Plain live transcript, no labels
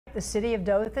The city of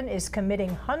Dothan is committing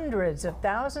hundreds of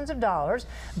thousands of dollars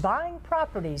buying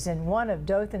properties in one of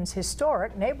Dothan's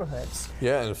historic neighborhoods.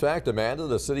 Yeah, in fact, Amanda,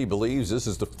 the city believes this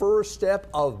is the first step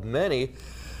of many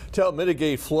to help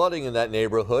mitigate flooding in that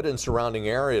neighborhood and surrounding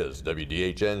areas.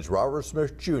 WDHN's Robert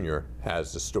Smith Jr.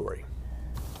 has the story.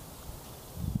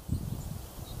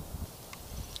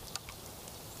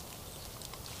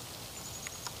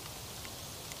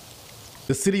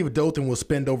 The city of Dothan will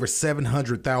spend over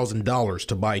 $700,000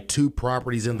 to buy 2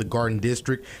 properties in the Garden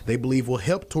District they believe will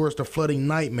help towards the flooding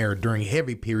nightmare during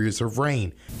heavy periods of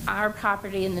rain. Our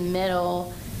property in the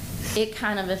middle, it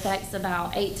kind of affects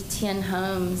about 8 to 10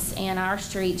 homes, and our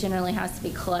street generally has to be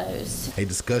closed. A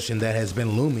discussion that has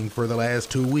been looming for the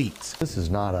last 2 weeks. This is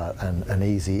not an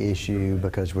easy issue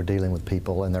because we're dealing with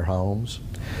people in their homes,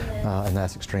 and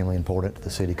that's extremely important to the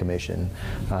City Commission.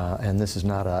 And this is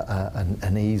not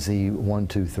an easy 1,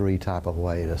 2, 3 type of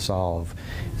way to solve,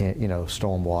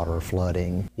 stormwater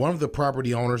flooding. One of the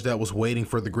property owners that was waiting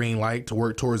for the green light to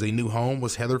work towards a new home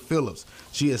was Heather Phillips.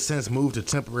 She has since moved to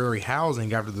temporary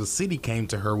housing after the city came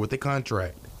to her with a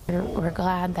contract. We're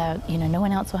glad that no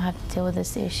one else will have to deal with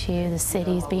this issue. The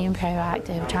city's being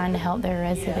proactive, trying to help their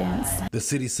residents. The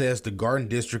city says the Garden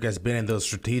District has been in the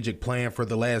strategic plan for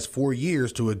the last 4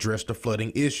 years to address the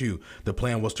flooding issue. The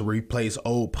plan was to replace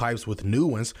old pipes with new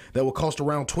ones that will cost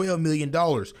around $12 million.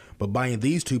 But buying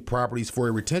these 2 properties for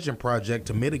a retention project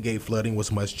to mitigate flooding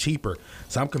was much cheaper.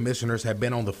 Some commissioners have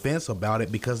been on the fence about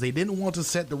it because they didn't want to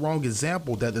set the wrong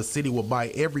example that the city will buy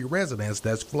every residence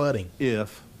that's flooding.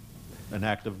 If an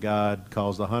act of God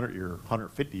caused a 100-year,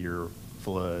 150-year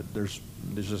flood, there's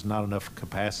just not enough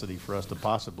capacity for us to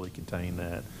possibly contain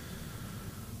that.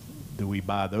 Do we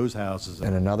buy those houses?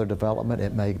 In another development,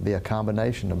 it may be a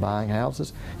combination of buying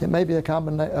houses. It may be a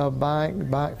combination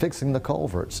of fixing the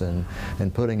culverts and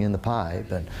putting in the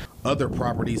pipe. And other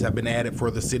properties have been added for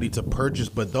the city to purchase,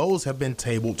 but those have been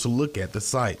tabled to look at the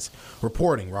sites.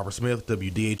 Reporting, Robert Smith,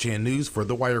 WDHN News for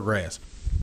the Wiregrass.